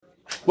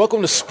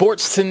Welcome to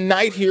Sports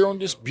Tonight here on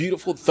this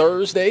beautiful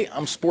Thursday.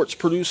 I'm sports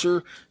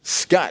producer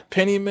Scott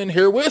Pennyman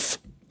here with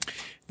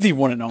the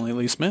one and only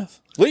Lee Smith.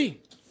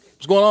 Lee.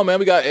 What's going on, man?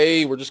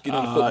 We're just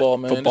getting into football,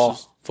 man. Football.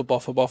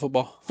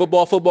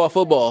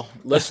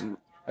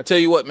 I tell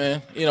you what,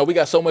 man. You know, we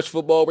got so much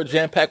football. We're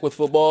jam-packed with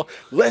football.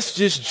 Let's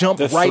just jump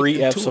right into it. The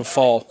 3 F's of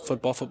fall.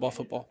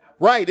 Football.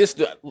 Right.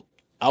 I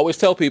always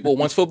tell people,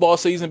 once football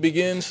season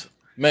begins,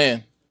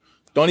 man,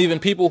 don't even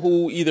people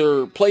who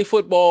either play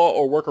football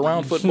or work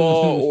around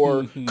football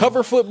or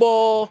cover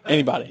football.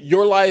 Anybody.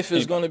 Your life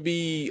is going to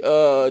be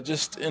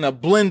just in a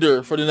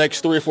blender for the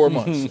next 3 or 4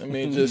 months. I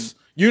mean, just,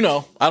 I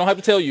don't have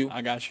to tell you.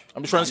 I got you.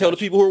 I'm just trying to tell the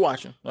people who are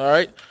watching. All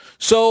right.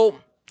 So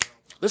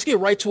let's get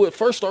right to it.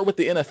 First, start with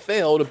the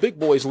NFL, the Big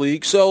Boys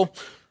League. So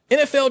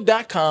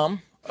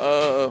NFL.com,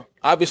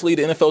 obviously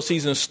the NFL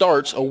season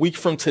starts a week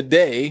from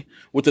today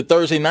with the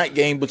Thursday night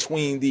game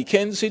between the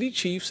Kansas City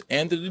Chiefs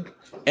and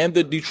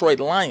the Detroit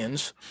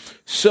Lions.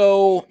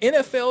 So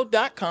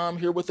NFL.com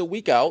here with a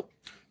week out,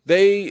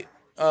 they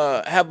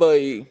have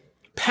a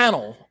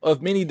panel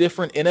of many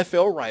different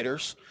NFL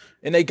writers,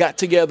 and they got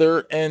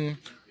together and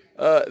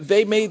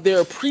they made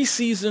their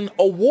preseason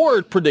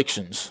award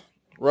predictions,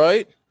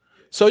 right?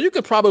 So you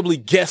could probably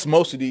guess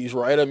most of these,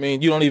 right? I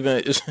mean, you don't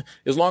even,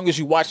 as long as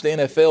you watch the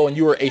NFL and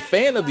you are a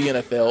fan of the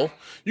NFL,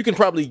 you can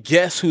probably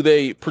guess who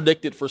they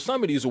predicted for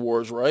some of these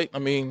awards, right? I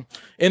mean,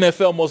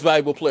 NFL Most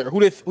Valuable Player.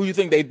 Who do you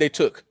think they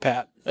took?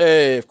 Pat.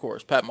 Hey, of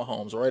course, Pat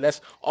Mahomes, all right? That's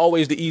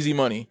always the easy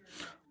money.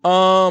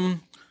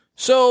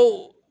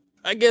 So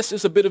I guess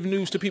it's a bit of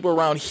news to people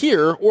around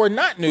here, or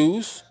not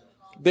news.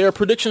 Their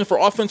prediction for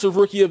Offensive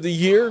Rookie of the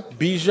Year,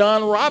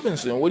 Bijan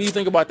Robinson. What do you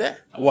think about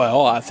that?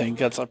 Well, I think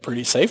that's a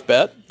pretty safe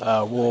bet.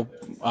 We'll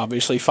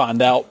obviously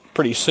find out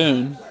pretty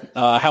soon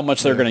how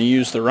much they're going to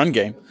use the run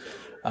game.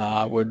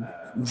 I would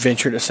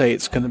venture to say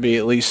it's going to be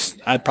at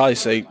least, I'd probably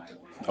say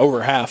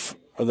over half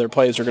of their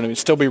plays are going to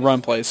still be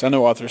run plays. I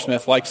know Arthur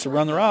Smith likes to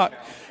run the rock.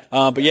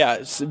 But yeah,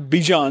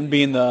 Bijan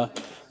being the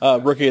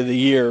Rookie of the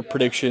Year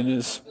prediction I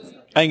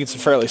think it's a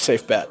fairly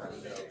safe bet.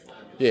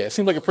 Yeah, it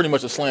seems like pretty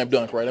much a slam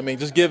dunk, right? I mean,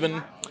 just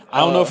given... I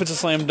don't know if it's a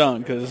slam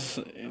dunk because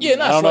I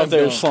don't know if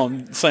there's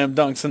slam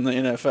dunks in the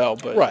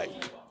NFL. But right.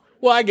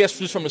 Well, I guess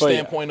just from the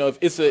standpoint of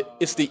it's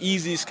the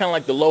easiest, kind of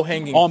like the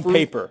low-hanging on fruit.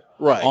 Paper.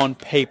 Right. On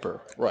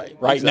paper. Right.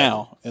 Right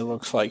now, it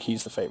looks like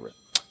he's the favorite.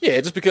 Yeah,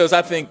 just because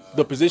I think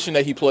the position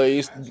that he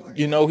plays,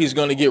 he's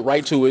going to get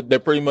right to it. They're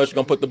pretty much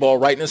going to put the ball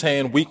right in his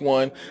hand week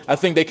one. I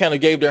think they kind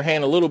of gave their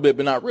hand a little bit,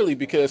 but not really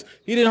because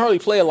he didn't hardly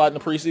play a lot in the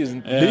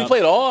preseason. Yeah. Did he play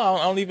at all?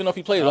 I don't even know if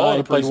he played at all in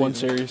the preseason. He played one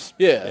series.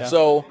 Yeah,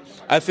 so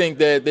I think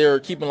that they're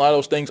keeping a lot of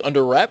those things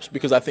under wraps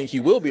because I think he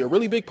will be a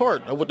really big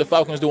part of what the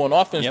Falcons do on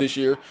offense this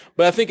year.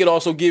 But I think it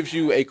also gives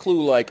you a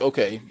clue like,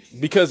 okay,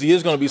 because he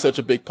is going to be such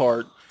a big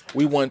part,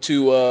 we want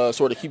to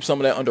sort of keep some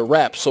of that under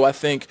wraps. So I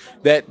think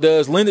that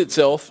does lend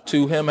itself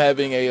to him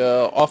having a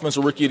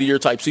Offensive Rookie of the Year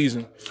type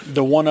season.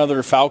 The one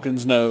other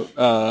Falcons note,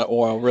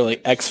 or really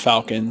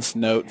ex-Falcons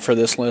note for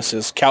this list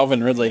is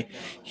Calvin Ridley.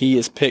 He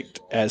is picked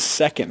as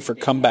second for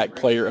Comeback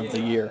Player of the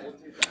Year.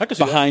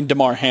 Behind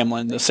Damar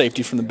Hamlin, the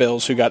safety from the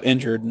Bills who got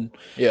injured, and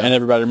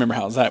everybody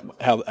remembers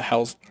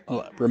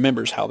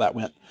how that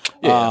went.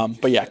 Yeah.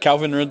 But yeah,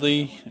 Calvin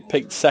Ridley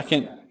picked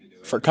second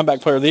for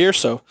Comeback Player of the Year,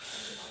 so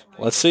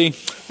let's see.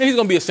 And he's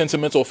going to be a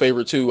sentimental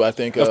favorite too, I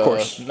think. Of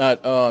course.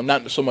 Not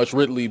so much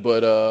Ridley,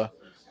 but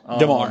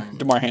Damar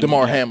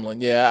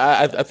Hamlin.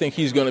 Yeah, I think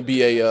he's going to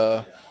be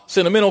a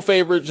sentimental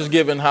favorite, just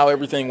given how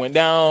everything went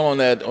down on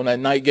that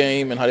night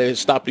game and how they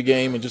stopped the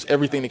game and just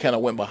everything that kind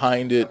of went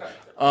behind it.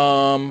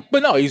 But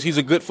no, he's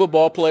a good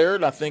football player,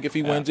 and I think if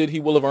he wins it, he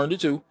will have earned it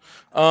too.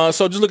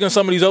 So just looking at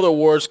some of these other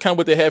awards, kind of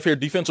what they have here,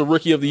 Defensive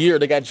Rookie of the Year,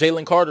 they got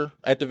Jalen Carter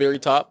at the very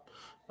top,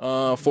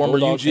 former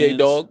UGA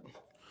Dog.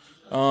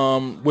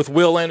 With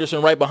Will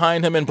Anderson right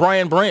behind him, and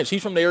Brian Branch.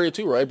 He's from the area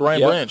too, right?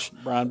 Brian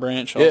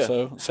Branch,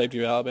 also safety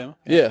of Alabama.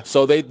 Yeah,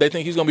 so they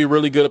think he's going to be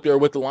really good up there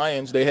with the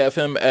Lions. They have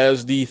him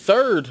as the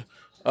third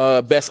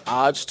best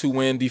odds to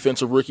win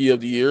Defensive Rookie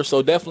of the Year.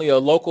 So definitely a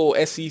local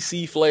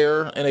SEC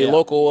flair and a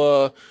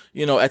local,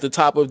 at the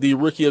top of the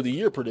Rookie of the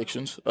Year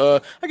predictions.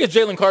 I guess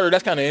Jalen Carter,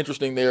 that's kind of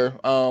interesting there.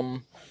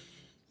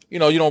 You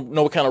don't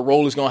know what kind of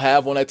role he's going to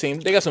have on that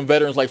team. They got some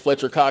veterans like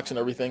Fletcher Cox and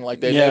everything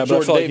like that. Yeah,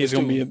 but I feel like he's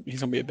going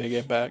to be a big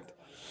impact.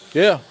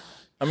 Yeah.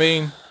 I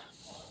mean,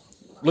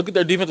 look at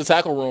their defensive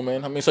tackle room,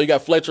 man. I mean, so you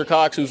got Fletcher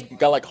Cox, who's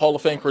got like Hall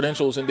of Fame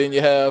credentials, and then you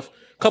have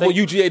a couple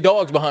UGA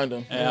dogs behind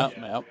him.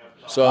 Yeah.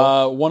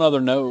 So one other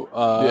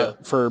note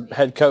for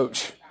head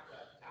coach,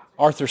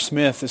 Arthur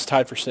Smith is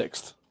tied for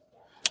 6th.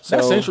 So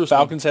that's interesting.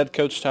 Falcons head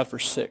coach tied for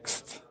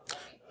 6th.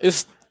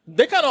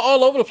 They're kind of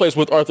all over the place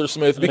with Arthur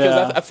Smith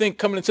because I think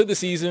coming into the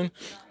season,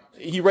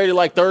 he rated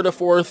like 3rd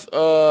or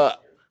 4th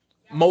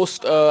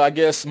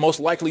most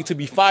likely to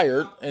be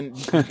fired, and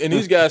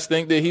these guys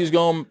think that he's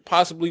going to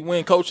possibly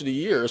win Coach of the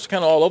Year. It's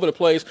kind of all over the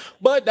place,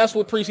 but that's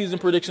what preseason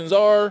predictions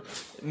are.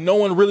 No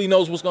one really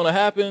knows what's going to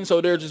happen, so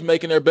they're just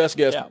making their best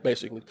guess,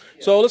 basically.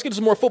 So let's get to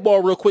some more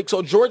football real quick.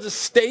 So Georgia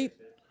State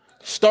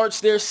starts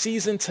their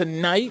season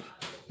tonight.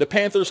 the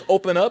Panthers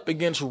open up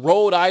against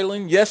Rhode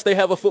Island. Yes, they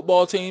have a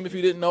football team, if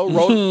you didn't know.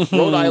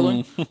 Rhode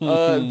Island.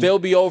 They'll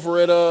be over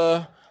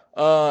at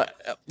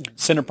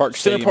Center Park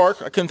Stadium. Center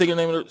Park. I couldn't think of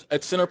the name of it.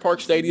 At Center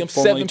Park Stadium,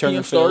 Formerly 7 p.m.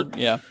 Turner start. Field.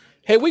 Yeah.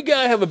 Hey, we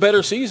got to have a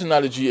better season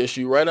out of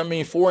GSU, right? I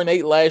mean,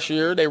 4-8 last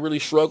year. They really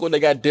struggled. They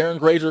got Darren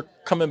Grazer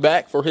coming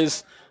back for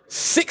his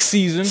sixth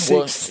season. He's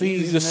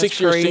a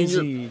 6-year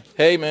senior.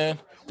 Hey, man.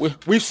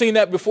 We've seen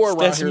that before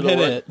around here,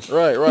 though,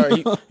 right?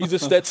 Right. He's a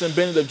Stetson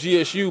Bennett of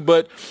GSU.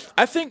 But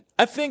I think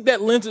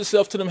that lends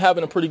itself to them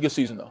having a pretty good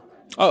season, though.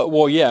 Oh,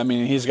 well, yeah. I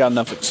mean, he's got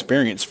enough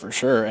experience for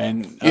sure.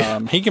 And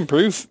he can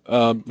prove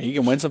he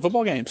can win some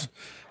football games.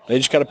 They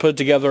just got to put it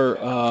together,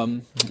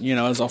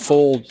 as a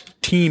full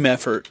team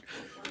effort.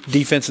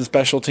 Defense and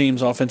special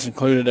teams, offense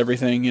included,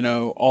 everything,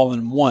 all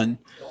in one.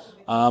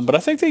 But I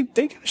think they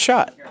got a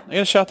shot. They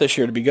got a shot this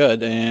year to be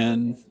good.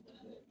 And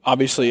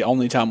obviously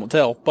only time will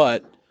tell.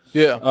 But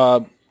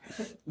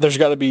there's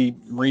got to be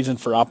reason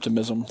for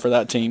optimism for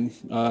that team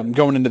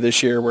going into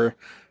this year where,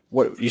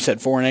 what you said,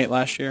 4-8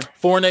 last year?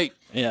 4-8.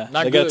 Yeah,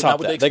 Not they got to top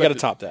that. They got to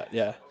top that,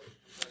 yeah.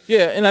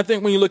 Yeah, and I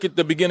think when you look at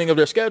the beginning of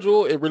their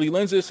schedule, it really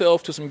lends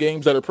itself to some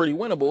games that are pretty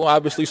winnable.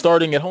 Obviously,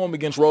 starting at home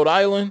against Rhode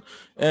Island,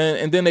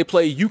 and then they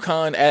play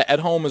UConn at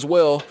home as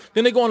well.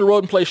 Then they go on the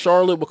road and play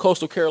Charlotte with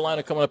Coastal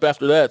Carolina coming up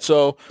after that.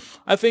 So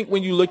I think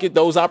when you look at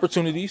those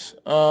opportunities,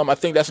 I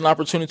think that's an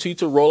opportunity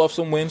to roll off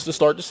some wins to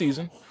start the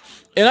season.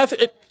 And I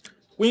think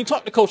when you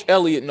talk to Coach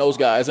Elliott and those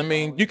guys, I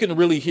mean, you can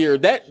really hear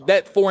that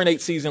 4-8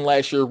 season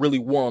last year really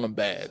wore on them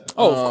bad.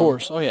 Oh, of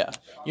course. Oh, yeah.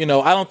 I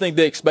don't think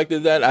they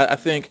expected that. I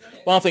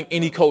don't think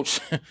any coach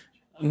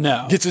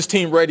gets his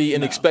team ready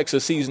and expects a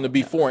season to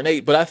be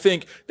 4-8. But I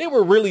think they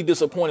were really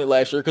disappointed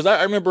last year because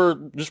I remember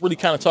just really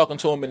kind of talking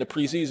to them in the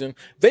preseason.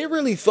 They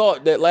really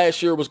thought that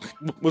last year was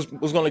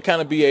going to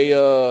kind of be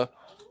a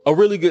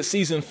really good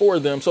season for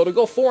them. So to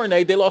go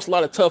 4-8, they lost a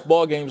lot of tough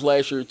ball games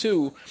last year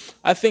too.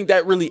 I think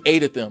that really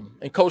aided them.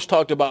 And Coach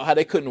talked about how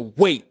they couldn't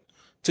wait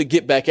to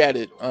get back at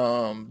it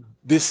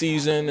this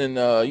season and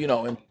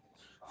and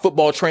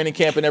football training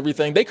camp and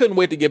everything. They couldn't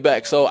wait to get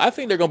back. So I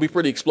think they're going to be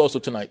pretty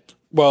explosive tonight.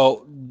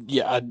 Well,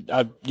 yeah,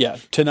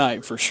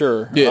 tonight for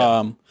sure.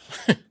 Yeah.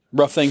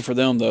 Rough thing for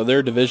them though.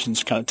 Their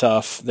division's kind of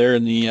tough. They're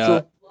in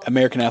the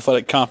American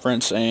Athletic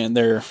Conference, and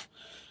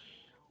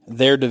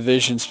their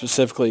division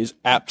specifically is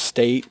App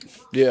State,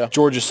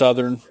 Georgia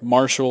Southern,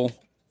 Marshall,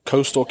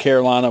 Coastal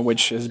Carolina,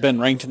 which has been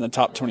ranked in the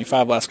top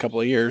 25 last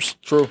couple of years.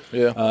 True,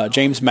 yeah.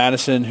 James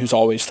Madison, who's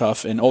always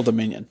tough, and Old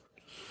Dominion.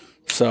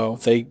 So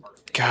they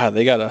got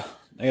a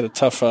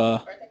tough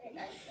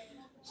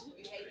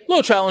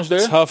little challenge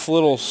there. Tough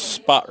little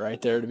spot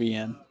right there to be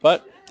in.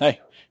 But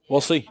hey,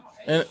 we'll see.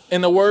 And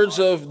in the words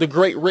of the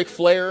great Ric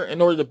Flair,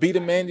 in order to beat a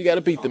man, you got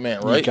to beat the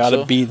man, right? You got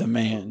to be the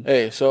man.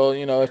 Hey, so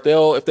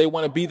if they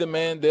want to be the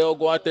man, they'll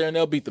go out there and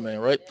they'll beat the man,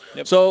 right?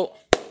 Yep. So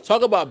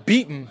talk about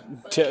beating.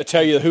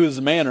 Tell you who is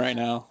the man right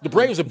now. The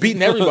Braves are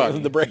beating everybody.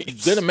 The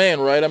Braves. They're the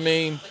man, right? I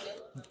mean,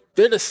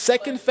 they're the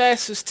second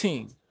fastest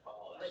team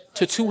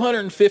to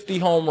 250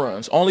 home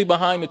runs, only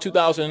behind the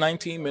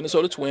 2019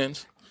 Minnesota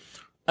Twins.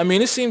 I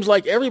mean, it seems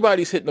like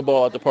everybody's hitting the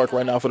ball at the park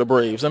right now for the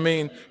Braves. I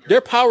mean,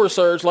 their power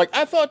surge,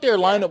 I thought their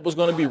lineup was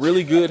going to be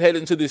really good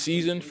heading into the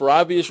season for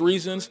obvious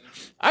reasons.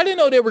 I didn't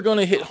know they were going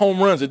to hit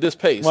home runs at this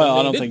pace. Well,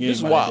 I don't think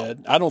anybody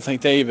did. I don't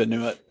think they even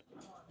knew it.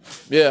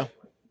 Yeah.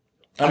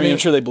 I mean, I'm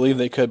sure they believed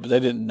they could, but they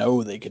didn't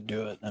know they could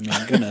do it. I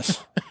mean,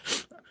 goodness.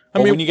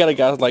 When you got a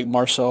guy like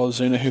Marcell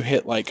Ozuna who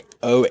hit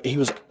he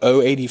was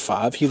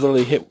 085. He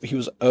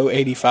was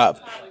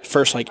 085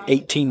 first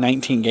 18,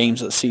 19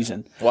 games of the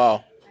season.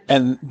 Wow.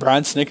 And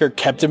Brian Snitker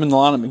kept him in the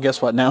lineup, and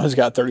guess what? Now he's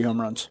got 30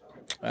 home runs.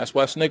 That's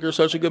why Snitker's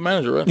such a good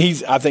manager, right?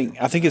 I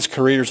think his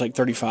career is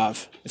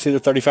 35. It's either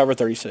 35 or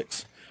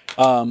 36.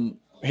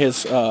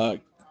 His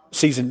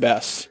season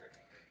best.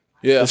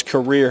 Yeah. His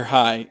career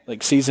high,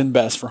 season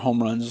best for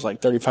home runs is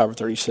 35 or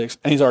 36,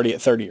 and he's already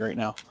at 30 right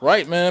now.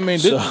 Right, man. I mean,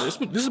 this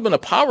has been a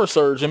power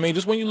surge. I mean,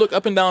 just when you look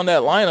up and down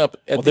that lineup,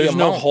 there's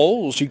no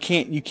holes. You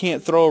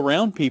can't throw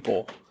around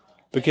people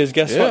because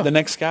guess what? The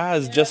next guy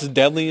is just as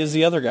deadly as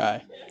the other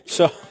guy.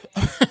 So.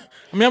 I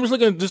mean, I'm just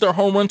looking at just their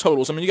home run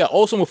totals. I mean, you got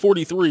Olsen with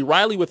 43,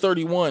 Riley with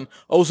 31,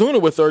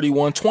 Ozuna with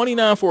 31,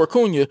 29 for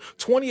Acuna,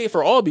 28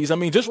 for Albies. I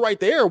mean, just right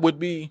there would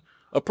be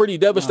a pretty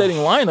devastating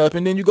lineup.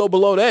 And then you go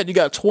below that, you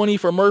got 20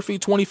 for Murphy,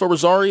 20 for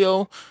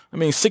Rosario. I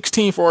mean,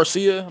 16 for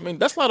Arcia. I mean,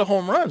 that's a lot of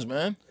home runs,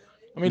 man.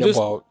 I mean,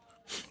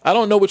 I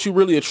don't know what you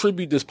really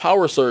attribute this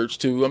power surge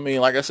to. I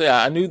mean, like I said,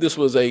 I knew this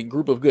was a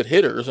group of good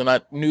hitters, and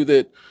I knew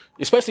that,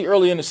 especially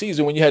early in the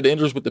season when you had the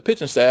injuries with the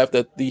pitching staff,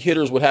 that the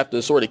hitters would have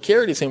to sort of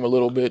carry the team a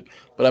little bit.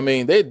 But, I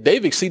mean,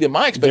 they've exceeded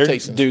my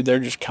expectations. They're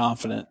just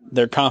confident.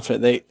 They're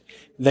confident.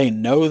 They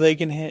know they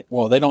can hit.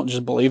 Well, they don't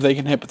just believe they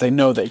can hit, but they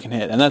know they can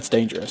hit, and that's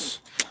dangerous.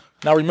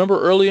 Now, remember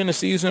early in the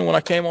season when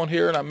I came on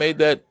here and I made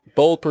that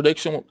bold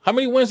prediction? How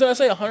many wins did I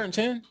say?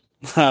 110?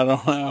 I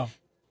don't know.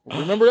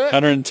 Remember that?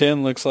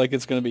 110 looks like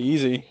it's going to be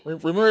easy.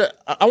 Remember that?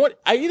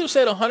 I either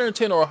said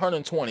 110 or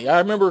 120. I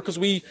remember because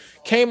we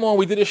came on,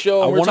 we did a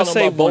show, and we were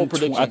talking about bold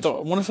predictions. I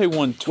want to say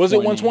 120. Was it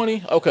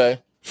 120? Okay.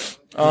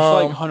 I feel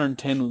like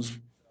 110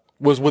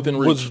 was within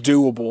reach. was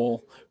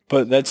doable,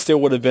 but that still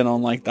would have been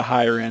on like the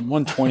higher end.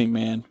 120,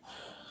 man.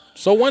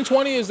 So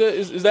 120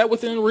 is that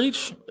within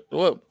reach?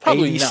 Well,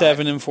 probably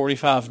 87 not. and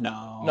 45.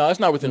 No, No, it's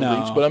not within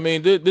No. reach. But I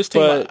mean, this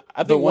team, but I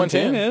think the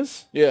 110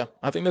 is. Yeah,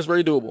 I think that's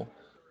very doable.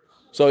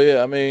 So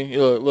yeah, I mean,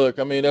 look,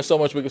 I mean, there's so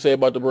much we can say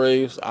about the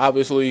Braves.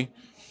 Obviously,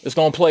 it's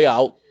going to play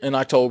out in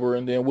October,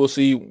 and then we'll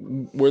see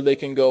where they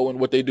can go and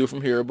what they do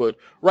from here. But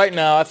right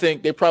now, I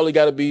think they probably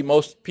got to be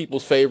most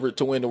people's favorite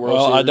to win the World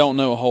Series. Well, I don't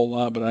know a whole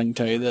lot, but I can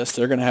tell you this: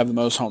 they're going to have the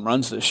most home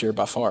runs this year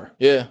by far.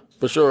 Yeah,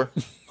 for sure.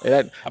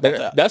 That's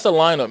a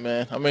lineup,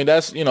 man. I mean,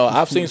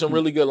 I've seen some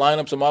really good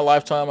lineups in my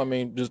lifetime. I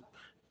mean, just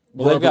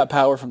well, they've got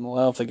power from the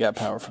left, they got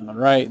power from the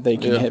right. They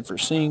can hit for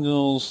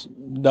singles,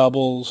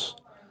 doubles.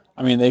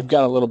 I mean, they've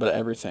got a little bit of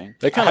everything.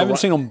 I haven't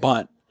seen them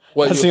bunt.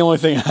 That's the only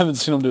thing I haven't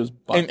seen them do is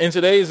bunt. In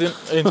today's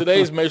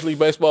Major League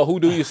Baseball, who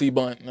do you see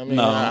bunt? I mean,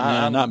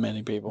 not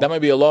many people. That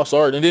might be a lost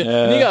art. And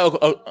then you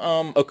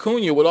got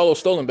Acuna with all those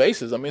stolen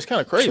bases. I mean, it's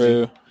kind of crazy.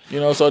 True.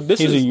 So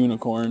he's a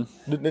unicorn.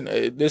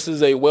 This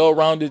is a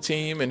well-rounded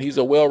team, and he's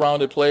a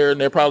well-rounded player,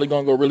 and they're probably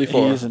going to go really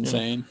far. He's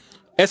insane.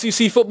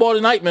 SEC football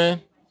tonight,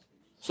 man.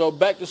 So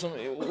back to some.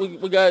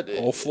 We got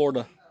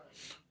Florida.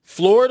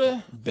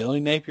 Florida.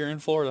 Billy Napier in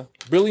Florida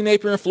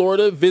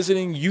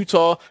visiting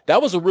Utah.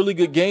 That was a really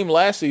good game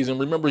last season.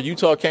 Remember,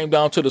 Utah came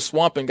down to the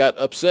Swamp and got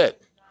upset.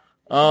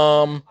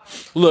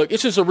 Look,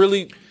 it's just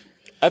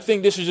I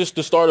think this is just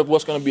the start of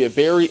what's going to be a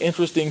very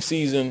interesting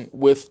season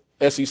with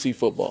SEC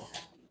football.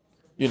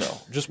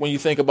 Just when you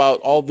think about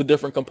all the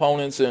different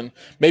components and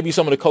maybe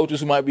some of the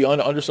coaches who might be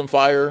under some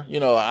fire.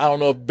 I don't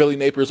know if Billy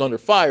Napier's under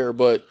fire,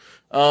 but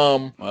he's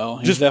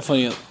got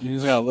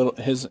a little.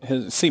 His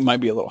seat might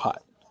be a little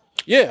hot.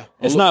 Yeah,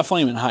 it's not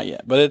flaming hot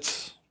yet,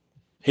 but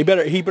he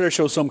better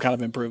show some kind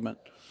of improvement.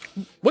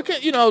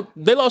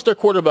 They lost their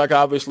quarterback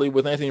obviously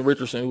with Anthony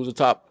Richardson, who was a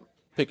top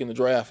pick in the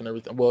draft and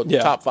everything. Well,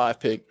 top 5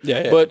 pick.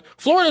 Yeah. But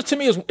Florida to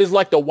me is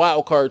like the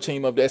wild card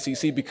team of the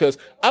SEC because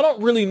I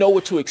don't really know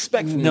what to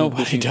expect from them.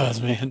 Nobody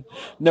does, man.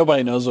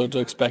 Nobody knows what to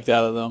expect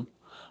out of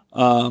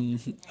them.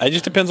 It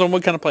just depends on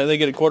what kind of play they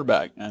get at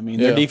quarterback. I mean,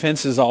 their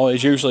defense is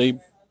always usually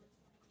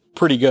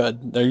pretty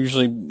good. They're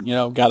usually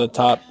got a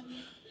top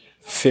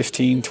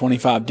 15,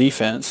 25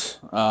 defense.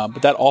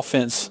 But that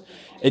offense,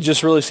 it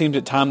just really seems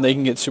at times they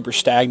can get super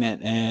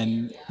stagnant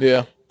and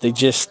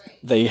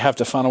they have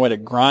to find a way to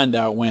grind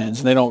out wins.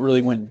 And they don't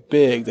really win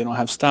big. They don't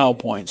have style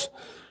points.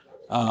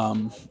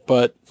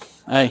 But,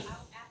 hey,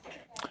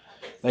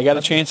 they got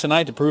a chance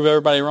tonight to prove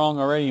everybody wrong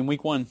already in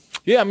week 1.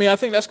 Yeah, I mean, I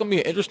think that's going to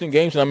be an interesting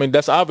game. I mean,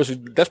 that's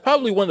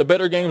probably one of the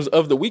better games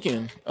of the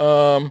weekend.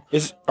 Are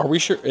we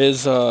sure?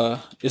 Is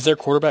their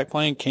quarterback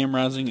playing? Cam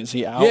Rising, is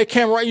he out? Yeah,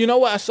 Cam Rising. You know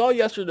what? I saw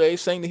yesterday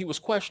saying that he was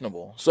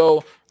questionable.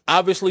 So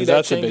obviously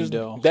that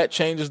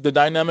changes the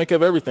dynamic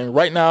of everything.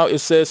 Right now, it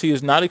says he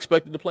is not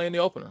expected to play in the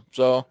opener.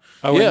 So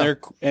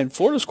and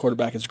Florida's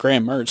quarterback is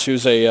Graham Mertz,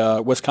 who's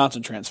a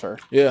Wisconsin transfer.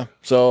 Yeah.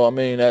 So I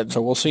mean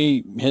so we'll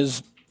see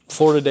his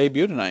Florida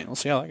debut tonight. We'll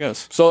see how that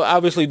goes. So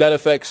obviously that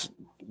affects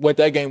what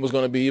that game was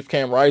going to be if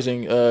Cam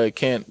Rising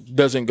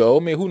doesn't go. I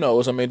mean, who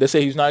knows? I mean, they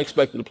say he's not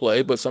expected to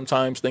play, but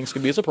sometimes things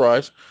can be a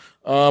surprise.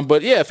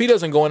 But yeah, if he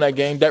doesn't go in that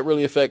game, that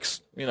really affects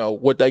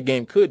what that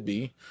game could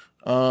be.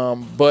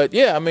 But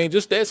yeah, I mean,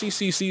 just the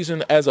SEC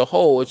season as a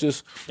whole, it's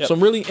just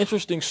some really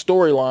interesting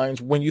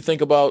storylines when you think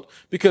about,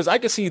 because I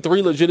could see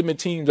 3 legitimate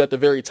teams at the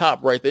very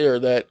top right there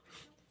that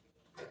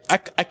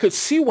I could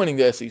see winning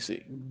the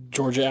SEC.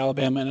 Georgia,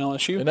 Alabama, and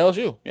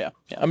LSU. Yeah.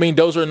 I mean,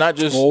 those are not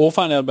just... Well, we'll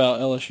find out about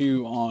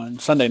LSU on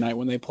Sunday night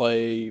when they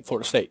play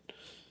Florida State.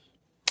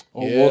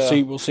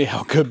 We'll see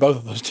how good both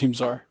of those teams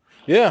are.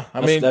 Yeah,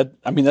 I mean,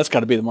 that's got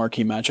to be the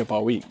marquee matchup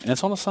all week, and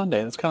it's on a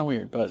Sunday. That's kind of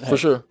weird, but for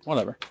sure,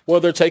 whatever. Well,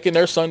 they're taking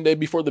their Sunday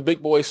before the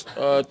big boys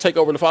take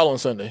over the following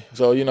Sunday,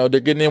 so they're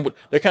getting in.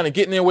 They're kind of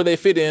getting in where they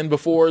fit in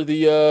before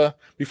the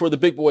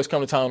big boys come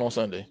to town on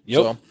Sunday.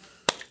 Yep. So,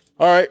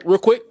 all right, real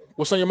quick,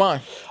 what's on your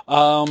mind?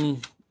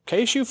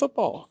 KSU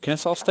football,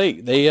 Kennesaw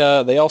State. They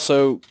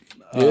also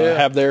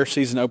have their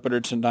season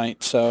opener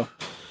tonight, so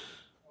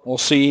we'll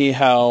see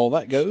how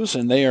that goes.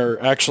 And they're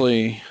going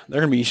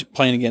to be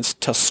playing against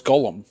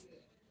Tusculum.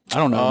 I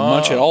don't know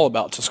much at all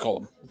about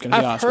Tusculum.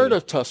 I've heard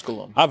of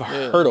Tusculum. I've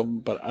heard of them,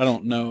 but I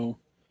don't know.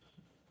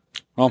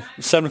 Well,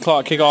 7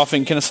 o'clock kickoff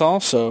in Kennesaw,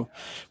 so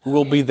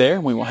we'll be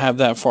there. We will have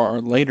that for our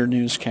later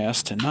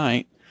newscast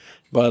tonight.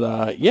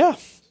 But,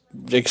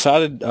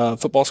 excited.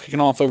 Football's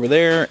kicking off over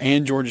there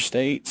and Georgia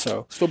State.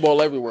 So it's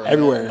football everywhere.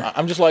 Man.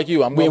 I'm just like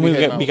you.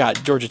 We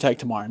got Georgia Tech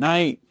tomorrow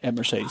night at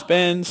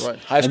Mercedes-Benz. Right.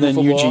 High school and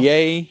then football.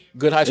 UGA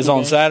Good high school is on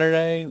game.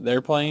 Saturday.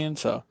 They're playing.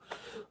 So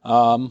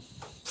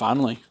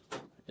finally,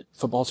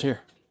 football's here.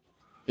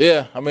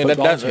 Yeah, I mean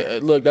that's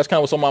kind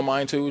of what's on my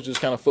mind too. Is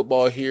just kind of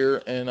football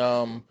here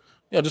and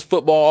just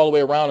football all the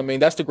way around. I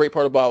mean that's the great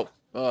part about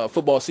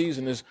football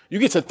season is you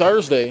get to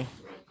Thursday,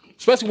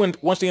 especially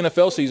once the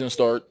NFL season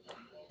starts.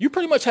 You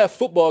pretty much have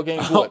football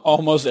games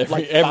almost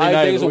every 5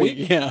 night days a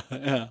week.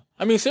 Yeah.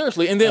 I mean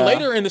seriously, and then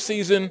later in the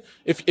season,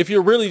 if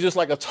you're really just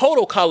like a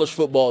total college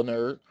football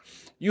nerd,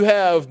 You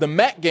have the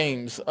MAC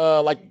games,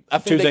 like I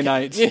think Tuesday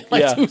nights. Yeah,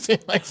 like Tuesday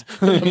nights.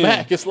 The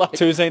MAC, it's like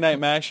Tuesday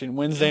night action,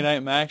 Wednesday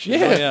night action. Yeah.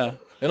 Oh, yeah.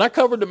 And I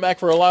covered the MAC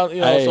for a lot,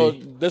 so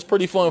that's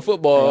pretty fun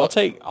football.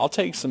 I'll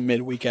take some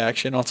midweek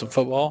action on some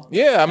football.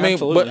 Yeah, I mean,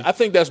 Absolutely. but I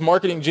think that's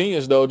marketing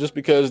genius though, just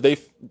because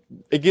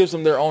it gives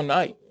them their own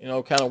night,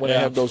 kind of when they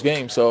have those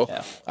games. So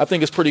I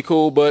think it's pretty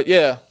cool. But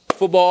yeah,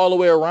 football all the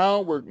way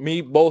around.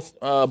 Both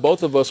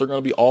of us are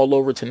going to be all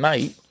over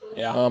tonight.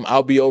 Yeah.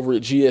 I'll be over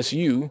at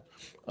GSU.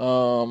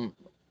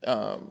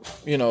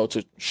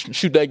 To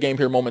shoot that game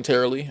here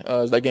momentarily,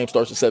 as that game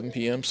starts at 7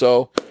 p.m.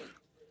 So a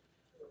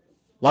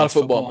lot of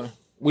football, man.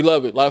 We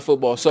love it. A lot of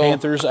football. So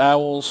Panthers,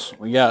 Owls.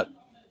 We got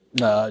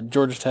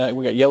Georgia Tech.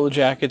 We got Yellow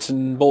Jackets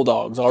and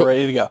Bulldogs all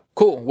ready to go.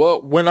 Cool.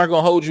 Well, we're not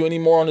going to hold you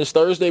anymore on this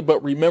Thursday,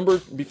 but remember,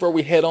 before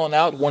we head on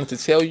out, wanted to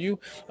tell you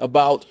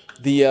about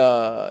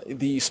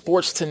the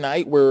sports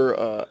tonight. We're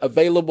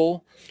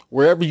available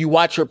wherever you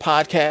watch your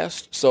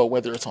podcast. So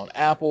whether it's on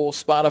Apple,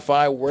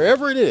 Spotify,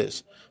 wherever it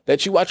is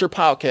that you watch your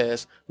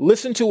podcast,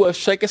 listen to us,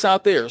 check us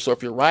out there. So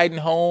if you're riding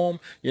home,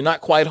 you're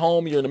not quite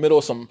home, you're in the middle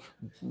of some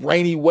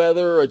rainy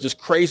weather or just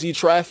crazy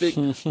traffic,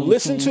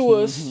 listen to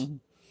us.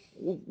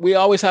 We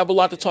always have a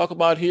lot to talk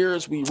about here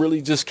as we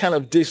really just kind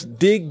of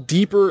dig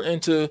deeper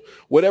into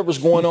whatever's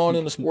going on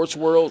in the sports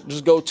world.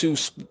 Just go to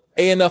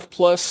ANF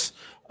Plus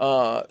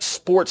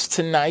Sports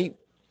Tonight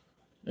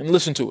and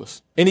listen to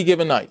us any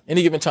given night,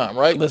 any given time,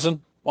 right?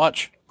 Listen,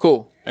 watch.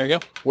 Cool. There you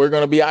go. We're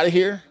going to be out of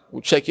here.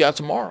 We'll check you out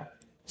tomorrow.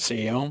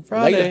 See you on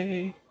Friday.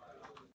 Later.